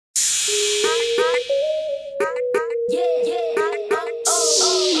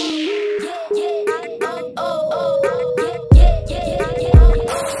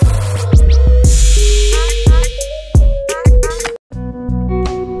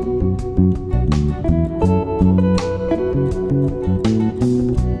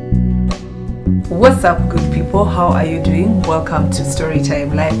What's up, good people? How are you doing? Welcome to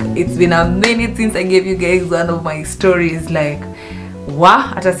Storytime. Like, it's been a minute since I gave you guys one of my stories. Like, wow,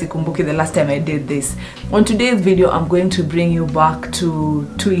 hata sikumbuki the last time I did this. On today's video, I'm going to bring you back to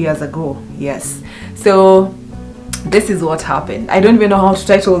 2 years ago. Yes, so this is what happened. I don't even know how to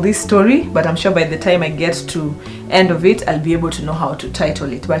title this story, but I'm sure by the time I get to end of it, I'll be able to know how to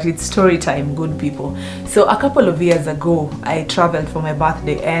title it. But it's story time, good people. So a couple of years ago, I traveled for my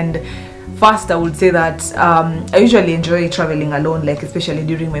birthday, and first I would say that I usually enjoy traveling alone, like especially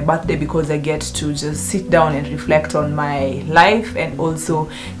during my birthday, because I get to just sit down and reflect on my life and also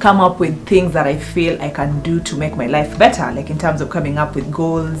come up with things that I feel I can do to make my life better, like in terms of coming up with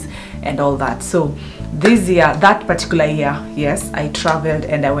goals and all that. So this year, that particular year, yes, I traveled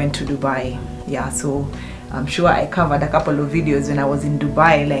and I went to Dubai. Yeah, so I'm sure I covered a couple of videos when I was in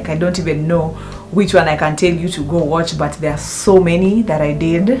Dubai. Like, I don't even know which one I can tell you to go watch, but there are so many that I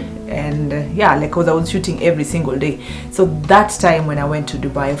did. And yeah, like, because I was shooting every single day. So that time when I went to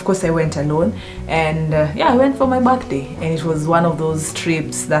Dubai, of course I went alone, and yeah, I went for my birthday, and it was one of those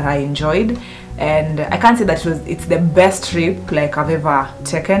trips that I enjoyed. And I can't say that it's the best trip like I've ever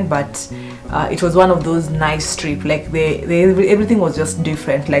taken, but it was one of those nice trips. Like, everything was just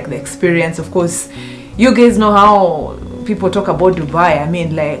different, like the experience. Of course, you guys know how people talk about Dubai. I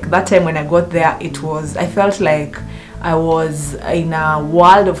mean, like, that time when I got there, I felt like I was in a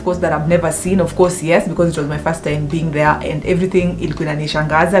world, of course, that I've never seen. Of course, yes, because it was my first time being there, and everything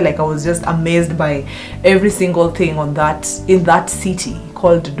ilikunanishangaza. Like, I was just amazed by every single thing in that city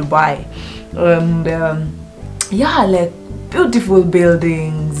called Dubai. And yeah, like, beautiful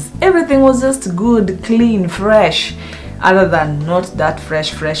buildings, everything was just good, clean, fresh, other than not that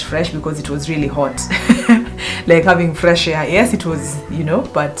fresh because it was really hot. Like, having fresh air, yes, it was, you know,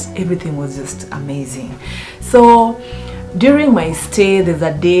 but everything was just amazing. So during my stay, there's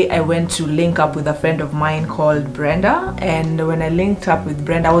a day I went to link up with a friend of mine called Brenda. And when I linked up with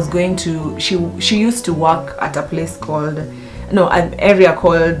Brenda, I was going to, she used to work at a place called, no, an area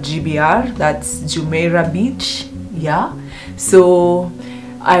called GER, that's Jumeirah Beach. Yeah, so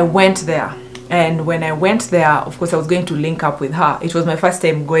I went there, and when I went there, of course, I was going to link up with her. It was my first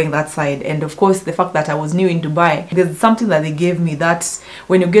time going that side, and of course, the fact that I was new in Dubai, there's something that they gave me that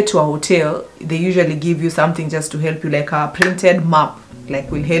when you get to a hotel, they usually give you something just to help you, like a printed map, like,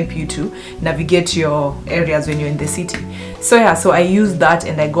 will help you to navigate your areas when you're in the city. So yeah, so I used that,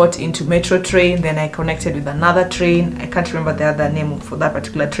 and I got into metro train, then I connected with another train. I can't remember the other name for that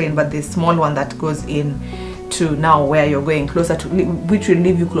particular train, but the small one that goes in to now where you're going, closer to, which will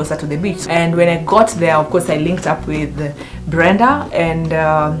leave you closer to the beach. And when I got there, of course, I linked up with Brenda, and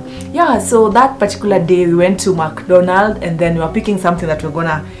yeah, so that particular day we went to McDonald's, and then we were picking something that we're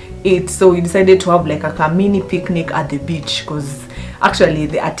gonna eat. So we decided to have like a mini picnic at the beach, because actually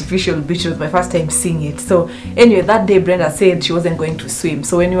the artificial beach was my first time seeing it. So anyway, that day Brenda said she wasn't going to swim,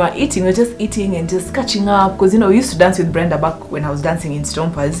 so when we were eating, we were just eating and just catching up, because, you know, we used to dance with Brenda back when I was dancing in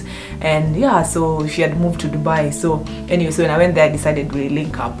Stompers, and yeah, so she had moved to Dubai. So anyway, so when I went there, I decided we'd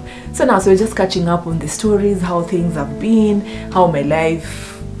link up. So now, so we're just catching up on the stories, how things have been, how my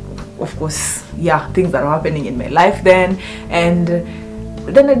life, of course, yeah, things that are happening in my life then. And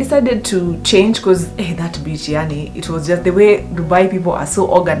then I decided to change, because that beach, yani, it was just the way Dubai people are so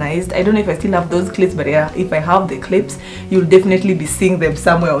organized. I don't know if I still have those clips, but yeah, if I have the clips, you'll definitely be seeing them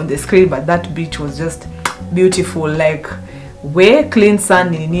somewhere on the screen. But that beach was just beautiful, like, way clean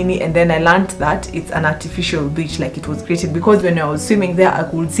sand, nini. And then I learned that it's an artificial beach, like, it was created because when I was swimming there, I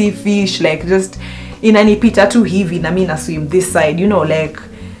could see fish, like, just in any pita too heavy. I mean, I swim this side, you know, like,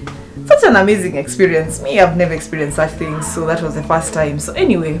 such an amazing experience. Me, I've never experienced such things, so that was the first time. So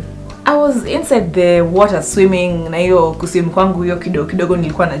anyway, I was inside the water swimming, na hiyo kuswim kwangu hiyo kidogo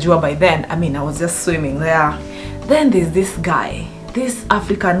nilikuwa najua by then. I mean, I was just swimming there. Then there's this guy, this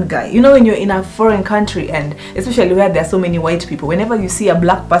African guy. You know, when you're in a foreign country, and especially where there are so many white people, whenever you see a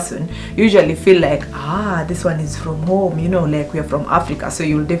black person, you usually feel like, ah, this one is from home, you know, like, we're from Africa. So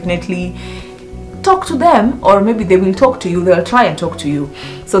you'll definitely talk to them, or maybe they will talk to you, they'll try and talk to you.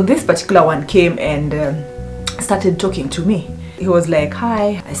 So this particular one came and started talking to me. He was like,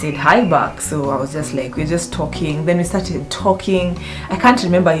 hi. I said hi back. So I was just like, we're just talking. Then we started talking. I can't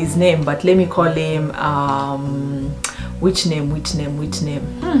remember his name, but let me call him which name?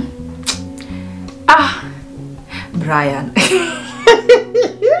 Brian.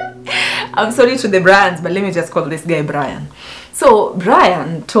 I'm sorry to the Brians, but let me just call this guy Brian. So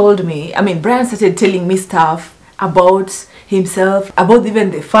Brian told me, I mean, Brian started telling me stuff about himself, about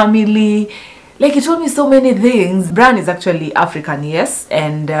even the family. Like, he told me so many things. Bran is actually African, yes,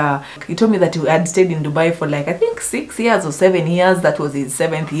 and he told me that he had stayed in Dubai for like, I think 6 years or 7 years. That was his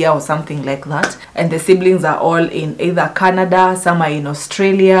 7th year or something like that. And the siblings are all in either Canada, some are in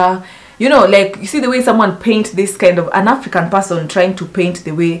Australia. You know, like, you see the way someone paint this kind of an African person trying to paint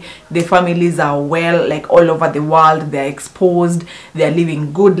the way the families are well, like all over the world, they're exposed, they're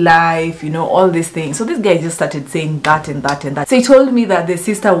living good life, you know, all these things. So this guy just started saying that and that and that. So he told me that the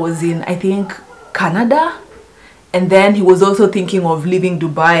sister was in, I think, Canada, and then he was also thinking of leaving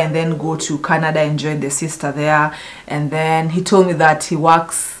Dubai and then go to Canada and join the sister there. And then he told me that he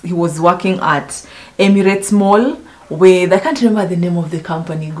was working at Emirates Mall with, I can't remember the name of the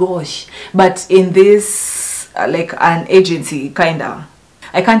company, gosh, but in this like an agency kinda,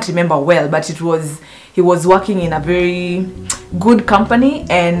 I can't remember well, but he was working in a very good company,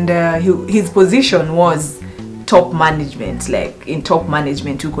 and his position was top management, like in top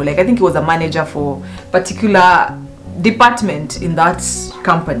management too. Like, I think he was a manager for particular department in that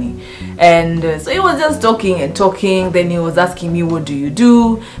company. And so he was just talking and talking. Then he was asking me, what do you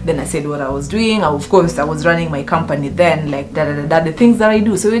do? Then I said what I was doing. Of course, I was running my company then, like the things that I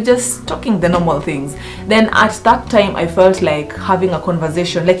do. So we're just talking the normal things. Then at that time, I felt like having a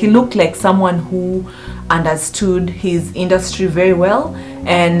conversation. Like, he looked like someone who understood his industry very well.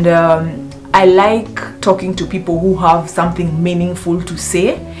 And I like talking to people who have something meaningful to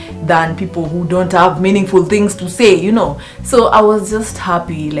say than people who don't have meaningful things to say, you know. So I was just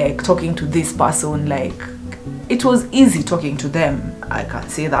happy, like, talking to this person. Like, it was easy talking to them, I can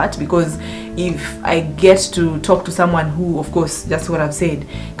say that, because if I get to talk to someone who, of course, that's what I've said,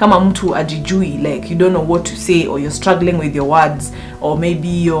 kama mtu ajijui, like, you don't know what to say, or you're struggling with your words, or maybe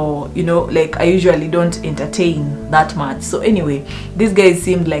you're, you know, like, I usually don't entertain that much. So anyway, this guy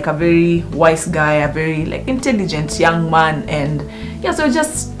seemed like a very wise guy, a very, like, intelligent young man. And yeah, so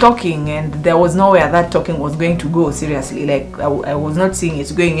just talking, and there was nowhere that talking was going to go, seriously. Like, I was not seeing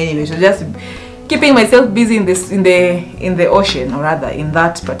it going anywhere. So just keeping myself busy in the ocean, or rather in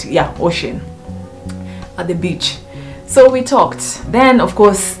that particular ocean at the beach. So we talked. Then of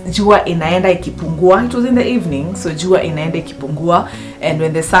course jua inaenda ikipungua. It was in the evening, so jua inaenda ikipungua, and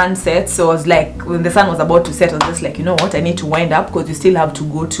when the sun set, so I was like, when the sun was about to set, I was just like, you know what, I need to wind up, because you still have to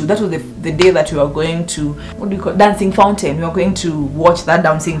go to, that was the day that we were going to, what do you call, dancing fountain. We were going to watch that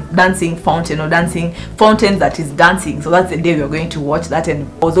dancing fountain, or dancing fountain that is dancing. So that's the day we were going to watch that.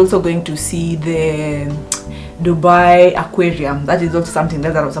 And I was also going to see the Dubai aquarium. That is also something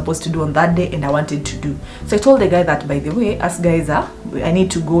that I was supposed to do on that day, and I wanted to do. So I told the guy that, by the way, us guys I need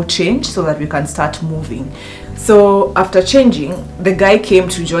to go change so that we can start moving. So after changing, the guy came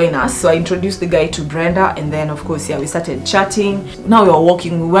to join us. So I introduced the guy to Brenda, and then of course, yeah, we started chatting. Now we were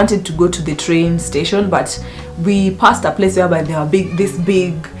walking. We wanted to go to the train station, but we passed a place whereby there are these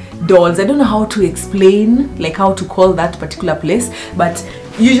big dolls. I don't know how to explain, like, how to call that particular place, but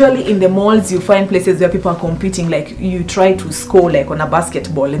usually in the malls you find places where people are competing, like you try to score like on a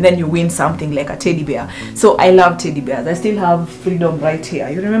basketball and then you win something like a teddy bear. So I love teddy bears. I still have Freedom right here.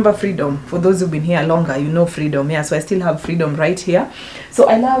 You remember Freedom? For those who've been here longer, you know Freedom. Yeah, so I still have Freedom right here. So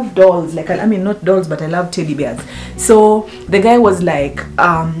I love dolls, like, I mean, not dolls, but I love teddy bears. So the guy was like,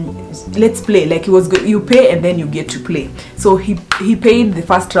 let's play. Like, he was good, you pay and then you get to play. So he paid the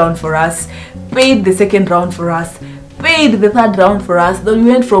first round for us, paid the second round for us, paid the third round for us. Then we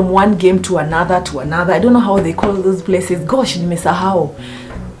went from one game to another to another. I don't know how they call those places. Gosh, nimesahau.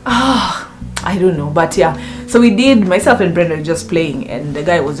 I don't know, but yeah. So we did, myself and Brenda were just playing, and the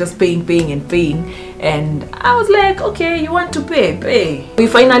guy was just paying, and I was like, okay, you want to pay. We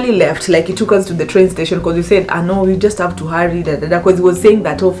finally left. Like, he took us to the train station, because we said, no, we just have to hurry, because he was saying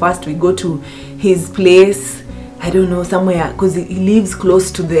that, oh, first we go to his place, I don't know, somewhere, because he lives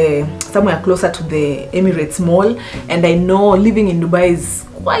close to somewhere closer to the Emirates Mall, and I know living in Dubai is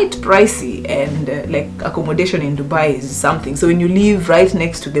quite pricey, and like, accommodation in Dubai is something. So when you live right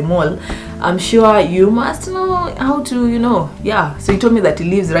next to the mall, I'm sure you must know how to, you know, yeah. So he told me that he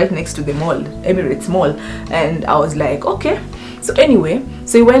lives right next to the mall, Emirates Mall, and I was like, okay. So anyway,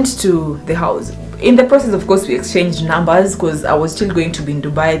 so he went to the house. In the process, of course, we exchanged numbers, because I was still going to be in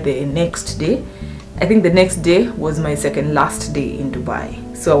Dubai the next day. I think the next day was my second last day in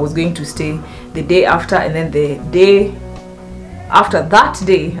Dubai. So I was going to stay the day after, and then the day after that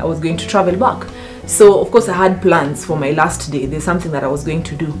day, I was going to travel back. So of course I had plans for my last day. There's something that I was going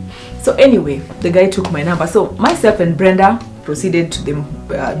to do. So anyway, the guy took my number. So myself and Brenda proceeded to the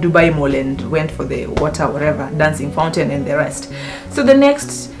Dubai Mall and went for the water, whatever, dancing fountain and the rest. So the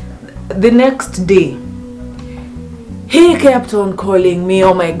next day, He kept on calling me.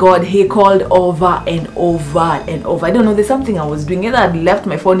 Oh my god, he called over and over and over. I don't know, there's something I was doing. Either I'd left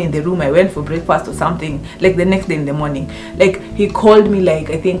my phone in the room, I went for breakfast or something, like the next day in the morning. Like, he called me like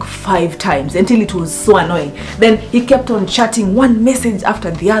I think 5 times until it was so annoying. Then he kept on chatting, one message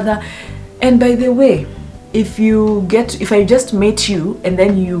after the other. And by the way, if I just met you and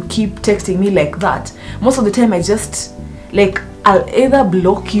then you keep texting me like that, most of the time I just, like, I'll either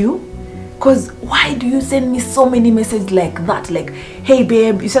block you, because why do you send me so many messages like that? Like, hey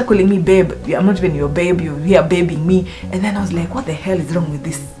babe, you start calling me babe, I'm not even your babe, you're here babying me. And then I was like, what the hell is wrong with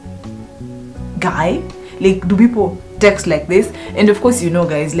this guy? Like, do people text like this? And of course, you know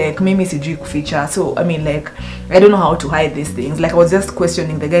guys, like, mimi sijui kuficha, so I mean, like, I don't know how to hide these things. Like, I was just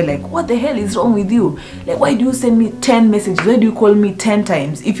questioning the guy, like, what the hell is wrong with you? Like, why do you send me 10 messages? Why do you call me 10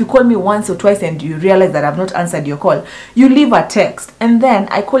 times? If you call me once or twice and you realize that I've not answered your call, you leave a text, and then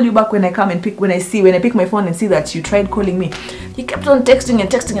I call you back when I come and pick when I pick my phone and see that you tried calling me. You kept on texting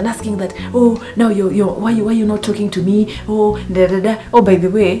and asking that, oh, now why you not talking to me? Oh, da da da. Oh, by the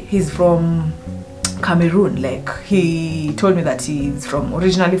way, he's from Cameroon. Like, he told me that he's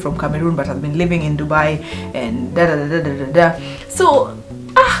originally from Cameroon but has been living in Dubai and da da da da da da. So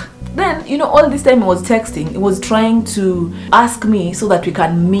then, you know, all this time he was texting, he was trying to ask me so that we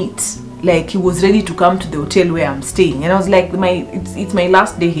can meet. Like, he was ready to come to the hotel where I'm staying, and I was like, it's my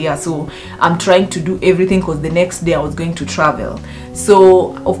last day here, so I'm trying to do everything, because the next day I was going to travel.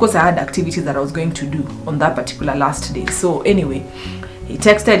 So of course I had activities that I was going to do on that particular last day. So anyway, he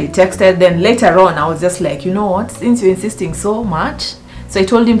texted, then later on I was just like, you know what, since you're insisting so much. So I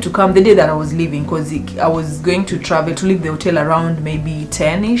told him to come the day that I was leaving, because I was going to leave the hotel around maybe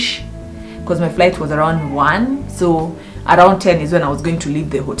 10ish, because my flight was around 1. So around 10 is when I was going to leave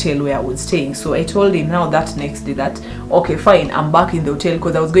the hotel where I was staying. So I told him now that next day that, okay fine, I'm back in the hotel,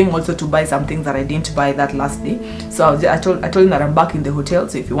 because I was going also to buy some things that I didn't buy that last day. So I told him that I'm back in the hotel,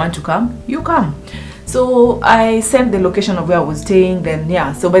 so if you want to come, you come. So I sent the location of where I was staying. Then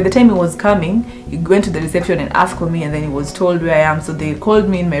yeah, so by the time he was coming, he went to the reception and asked for me, and then he was told where I am. So they called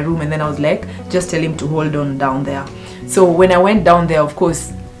me in my room, and then I was like, just tell him to hold on down there. So when I went down there, of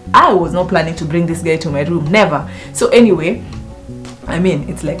course I was not planning to bring this guy to my room, never. So anyway, I mean,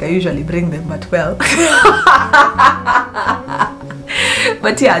 it's like I usually bring them, but well.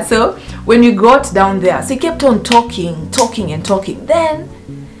 But yeah, so when we got down there, so he kept on talking. Then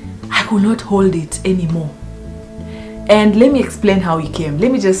I could not hold it anymore. And let me explain how he came.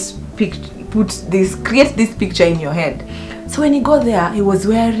 Let me just create this picture in your head. So when he got there, he was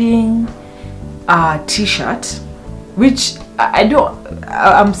wearing a t-shirt, which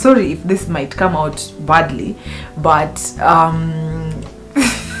I'm sorry if this might come out badly, but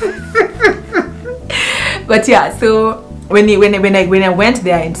but yeah, so when I went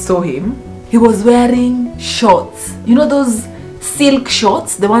there and saw him, he was wearing shorts. You know those silk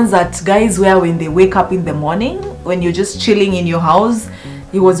shorts, the ones that guys wear when they wake up in the morning, when you're just chilling in your house.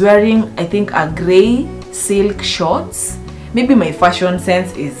 He was wearing, I think, a gray silk shorts. Maybe my fashion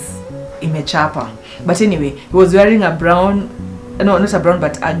sense is imechapa, but anyway, he was wearing a brown, no, not a brown,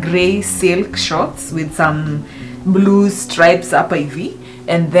 but a gray silk shorts with some blue stripes up IV,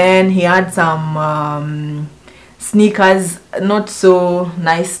 and then he had some sneakers, not so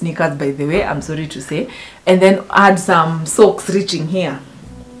nice sneakers by the way, I'm sorry to say, and then had some socks reaching here.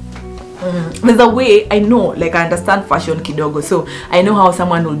 There's a way, I know, like I understand fashion kidogo, so I know how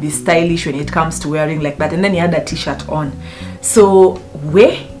someone will be stylish when it comes to wearing like that. And then he had a t-shirt on. So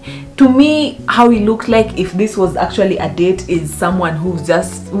to me, how he looked like, if this was actually a date, is someone who's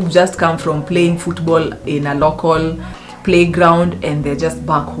just come from playing football in a local playground and they're just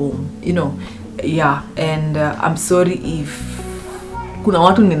back home, you know. Yeah, and I'm sorry if kuna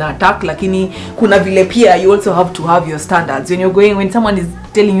watu nina attack, lakini kuna vile pia you also have to have your standards when someone is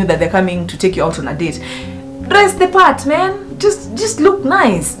telling you that they're coming to take you out on a date. Dress the part, man. Just look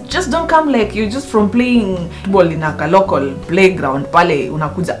nice. Just don't come like you're just from playing football in a local playground pale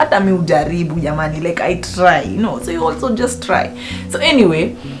unakuja hata mi ujaribu jamani, like I try, you know, so you also just try. So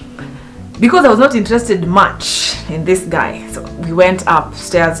anyway, because I was not interested much in this guy, so we went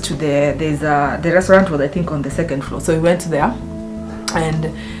upstairs to the restaurant was, I think, on the 2nd floor. So we went there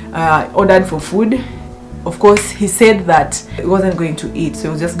and ordered for food. Of course, he said that he wasn't going to eat, so he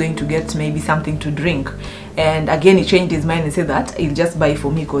was just going to get maybe something to drink. And again, he changed his mind and said that he'll just buy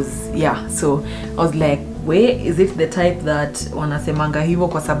for me, because yeah. So I was like, where is it the type that wanasemanga hivo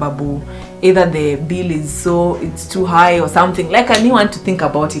kwa sababu either the bill is it's too high or something? Like, I didn't want to think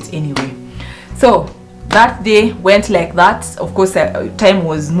about it anyway. So that day went like that. Of course, time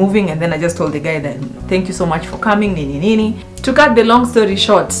was moving, and then I just told the guy that thank you so much for coming, nini nini. To cut the long story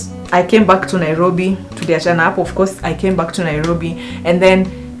short, I came back to Nairobi to the Achana. Of course, I came back to Nairobi, and then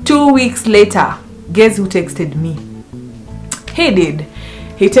 2 weeks later, guess who texted me? He did.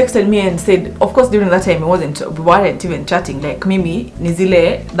 He texted me and said, of course, during that time we weren't even chatting. Like Mimi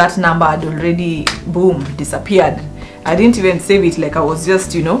Nizile, that number had already boom disappeared. I didn't even save it. Like I was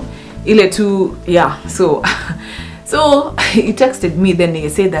just, you know, ile too, yeah. So so he texted me. Then he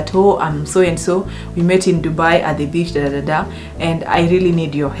said that, oh, I'm so and so. We met in Dubai at the beach, and I really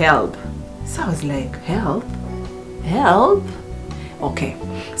need your help. So I was like, help? Okay.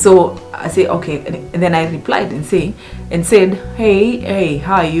 So I say okay, and then I replied and said, hey,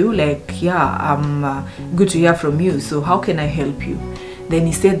 how are you? Like, yeah, I'm good to hear from you. So how can I help you? Then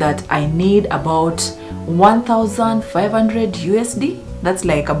he said that I need about 1,500 USD. That's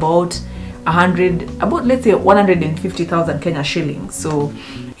like about let's say 150,000 Kenya shillings. So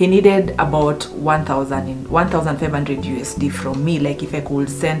he needed about 1,500 USD from me, like if I could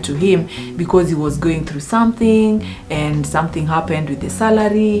send to him, because he was going through something and something happened with the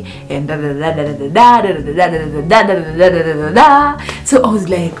salary and so I was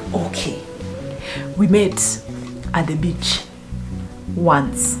like, okay. We met at the beach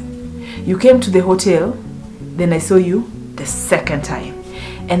once. You came to the hotel, then I saw you the second time,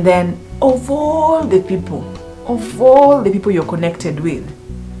 and then of all the people you're connected with,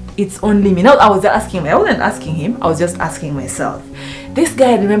 it's only me. Now I was asking him, I wasn't asking him, I was just asking myself. This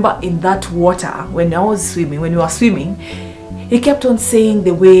guy, I remember in that water when we were swimming, he kept on saying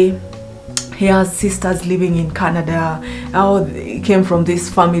the way he has sisters living in Canada, oh, he came from this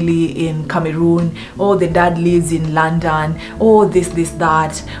family in Cameroon, oh, the dad lives in London, oh, this,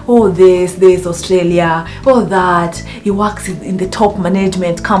 that, oh, this, Australia, oh, that. He works in the top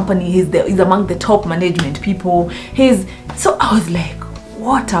management company, he's among the top management people. So I was like,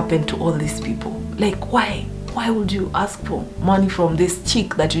 what happened to all these people? Like, why would you ask for money from this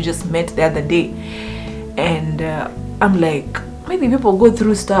chick that you just met the other day? And I'm like, maybe people go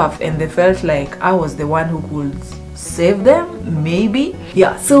through stuff and they felt like I was the one who could save them, maybe.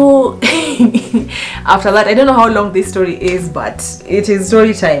 Yeah, so after that, I don't know how long this story is, but it is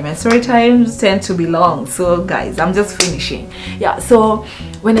story time, and story times tend to be long. So guys, I'm just finishing. Yeah, so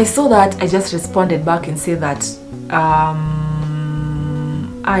when I saw that, I just responded back and said that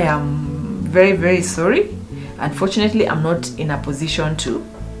I am very, very sorry. Unfortunately, I'm not in a position to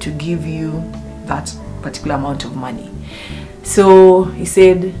give you that particular amount of money. So he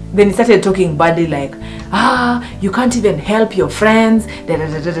said, then he started talking badly, like, you can't even help your friends,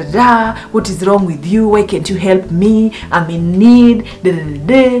 what is wrong with you, why can't you help me, I'm in need,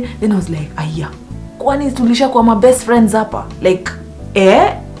 Then I was like, kwani tulisha kwa my best friends hapa, like,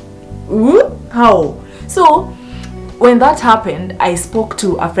 how? So when that happened, I spoke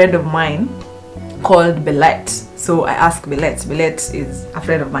to a friend of mine called Belette. So I asked Belette. Belette is a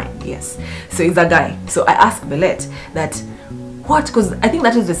friend of mine, yes. So he's a guy. So I asked Belette that, what? Because I think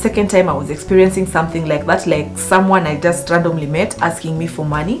that was the second time I was experiencing something like that, like someone I just randomly met asking me for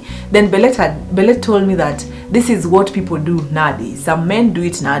money. Then Belette told me that this is what people do nowadays. Some men do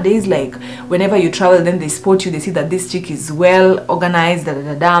it nowadays, like whenever you travel, then they spot you, they see that this chick is well organized,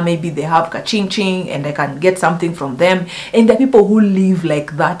 maybe they have ka-ching-ching and I can get something from them. And there are people who live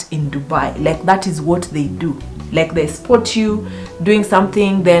like that in Dubai. Like that is what they do. Like they spot you doing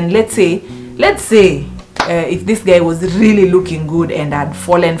something, then let's say if this guy was really looking good and I'd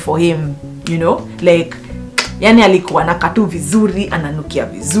fallen for him, you know, like yani alikuwa anakatu vizuri, ananukia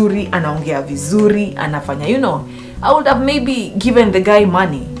vizuri, anaongea vizuri, anafanya, you know, I would have maybe given the guy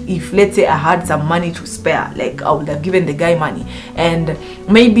money. If let's say I had some money to spare, like I would have given the guy money. And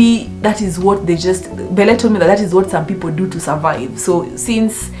maybe that is what Bella told me that is what some people do to survive. So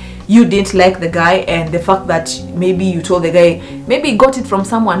since you didn't like the guy, and the fact that maybe you told the guy, maybe got it from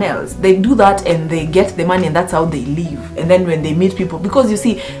someone else, they do that and they get the money and that's how they live. And then when they meet people, because you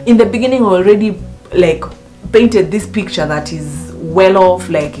see in the beginning already like painted this picture that is well off,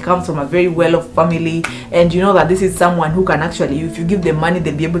 like he comes from a very well off family, and you know that this is someone who can actually, if you give them money,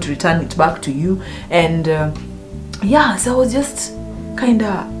 they'll be able to return it back to you. And yeah, so I was just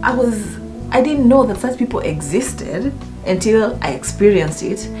I didn't know that such people existed until I experienced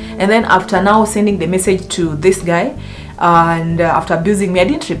it. And then after now sending the message to this guy, and after abusing me, I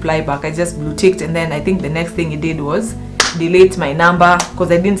didn't reply back, I just blue ticked. And then I think the next thing he did was delete my number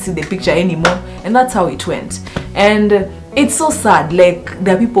because I didn't see the picture anymore, and that's how it went. And it's so sad, like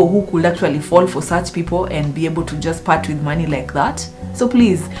there are people who could actually fall for such people and be able to just part with money like that. So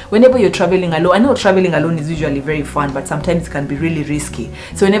please, whenever you're traveling alone, I know traveling alone is usually very fun, but sometimes it can be really risky.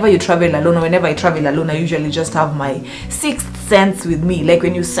 So whenever you travel alone, or whenever I travel alone, I usually just have my sixth sense with me. Like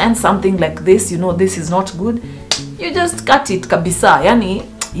when you sense something like this, you know this is not good, you just cut it kabisa. Yani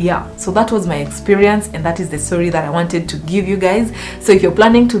yeah, so that was my experience, and that is the story that I wanted to give you guys. So if you're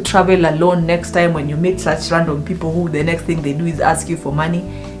planning to travel alone next time, when you meet such random people who the next thing they do is ask you for money,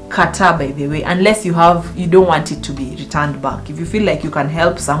 kata, by the way, unless you don't want it to be returned back. If you feel like you can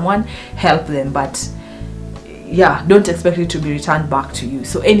help someone, help them, but yeah, don't expect it to be returned back to you.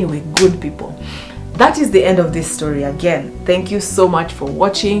 So anyway, good people, that is the end of this story. Again, thank you so much for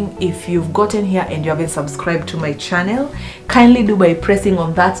watching. If you've gotten here and you haven't subscribed to my channel, kindly do by pressing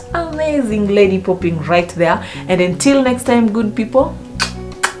on that amazing lady popping right there. And until next time, good people,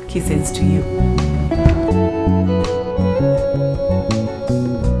 kisses to you.